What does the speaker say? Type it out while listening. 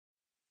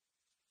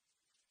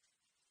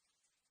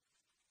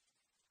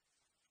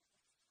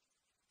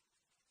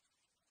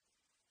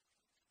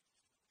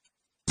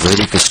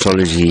Vedic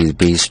astrology is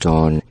based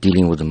on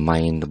dealing with the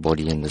mind, the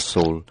body and the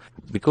soul.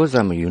 Because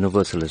I'm a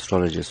universal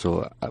astrologer,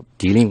 so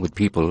dealing with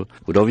people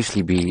would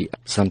obviously be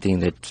something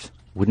that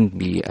wouldn't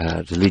be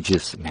a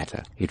religious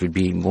matter. It would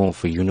be more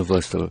of a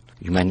universal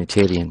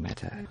humanitarian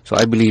matter. So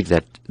I believe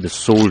that the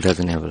soul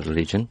doesn't have a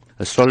religion.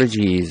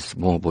 Astrology is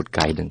more about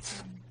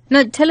guidance.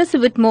 Now, tell us a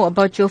bit more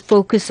about your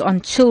focus on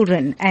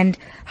children and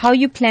how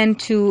you plan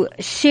to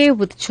share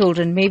with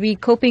children, maybe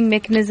coping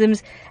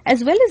mechanisms,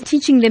 as well as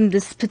teaching them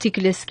this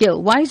particular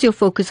skill. Why is your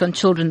focus on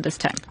children this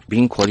time?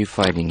 Being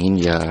qualified in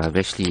India, I've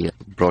actually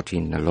brought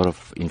in a lot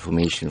of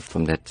information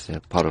from that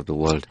part of the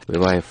world,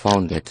 where I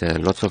found that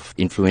lots of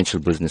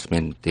influential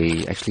businessmen,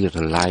 they actually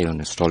rely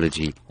on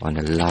astrology on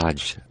a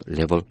large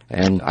level.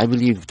 And I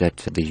believe that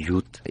the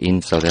youth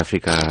in South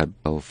Africa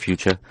are our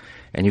future.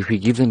 And if we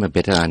give them a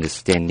better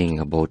understanding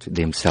about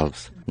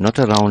themselves, not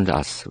around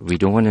us, we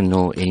don't want to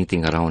know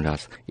anything around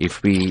us.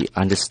 If we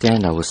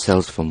understand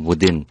ourselves from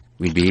within,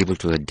 we'll be able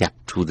to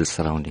adapt to the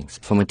surroundings.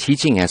 From a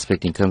teaching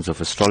aspect in terms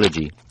of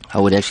astrology, I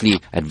would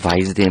actually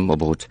advise them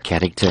about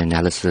character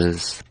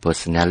analysis,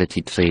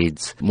 personality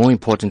traits, more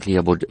importantly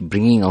about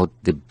bringing out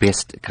the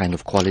best kind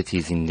of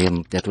qualities in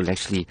them that will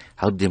actually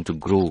help them to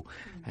grow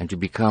and to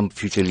become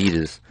future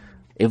leaders.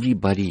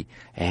 Everybody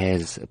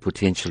has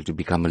potential to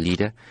become a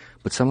leader,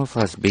 but some of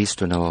us,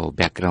 based on our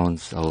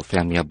backgrounds, our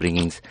family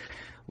upbringings,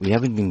 we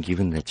haven't been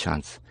given that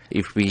chance.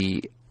 If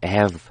we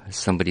have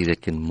somebody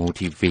that can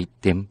motivate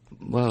them,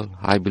 well,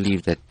 I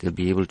believe that they'll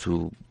be able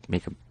to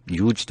make a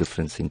huge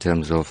difference in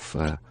terms of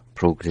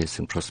progress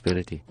and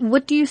prosperity.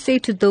 What do you say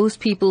to those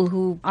people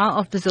who are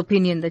of this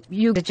opinion that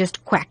you are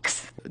just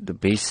quacks? The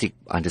basic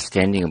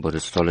understanding about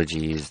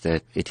astrology is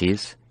that it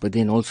is, but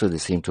then also the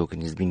same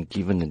token is being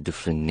given a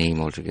different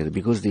name altogether,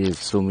 because there's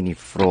so many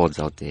frauds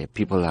out there.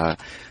 People are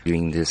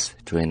doing this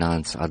to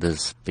enhance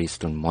others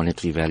based on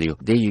monetary value.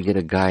 There you get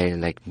a guy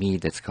like me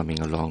that's coming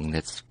along,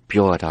 that's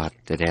pure at heart,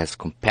 that has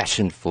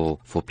compassion for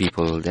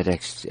people, that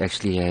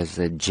actually has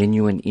a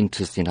genuine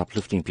interest in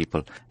uplifting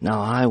people.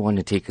 Now I want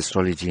to take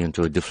astrology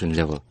into a different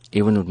level.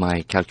 Even with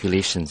my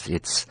calculations,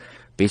 it's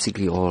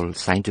basically all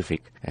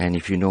scientific. And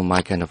if you know,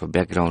 my kind of a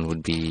background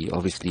would be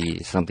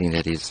obviously something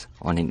that is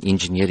on an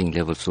engineering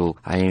level. So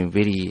I am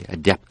very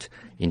adept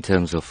in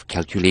terms of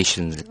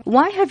calculations.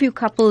 Why have you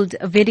coupled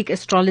Vedic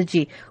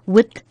astrology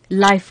with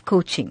life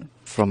coaching?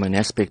 From an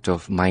aspect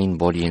of mind,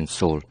 body and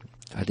soul,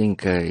 I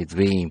think it's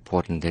very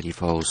important that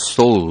if our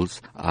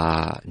souls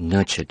are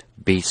nurtured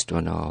based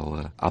on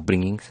our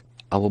upbringings,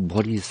 our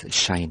bodies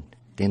shine.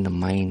 Then the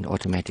mind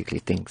automatically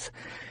thinks.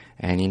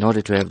 And in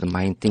order to have the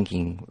mind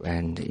thinking,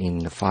 and in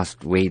the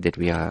fast way that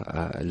we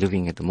are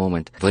living at the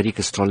moment, Vedic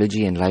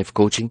astrology and life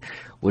coaching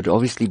would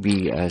obviously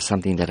be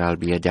something that I'll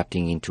be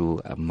adapting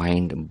into a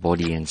mind,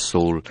 body and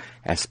soul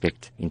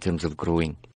aspect in terms of growing.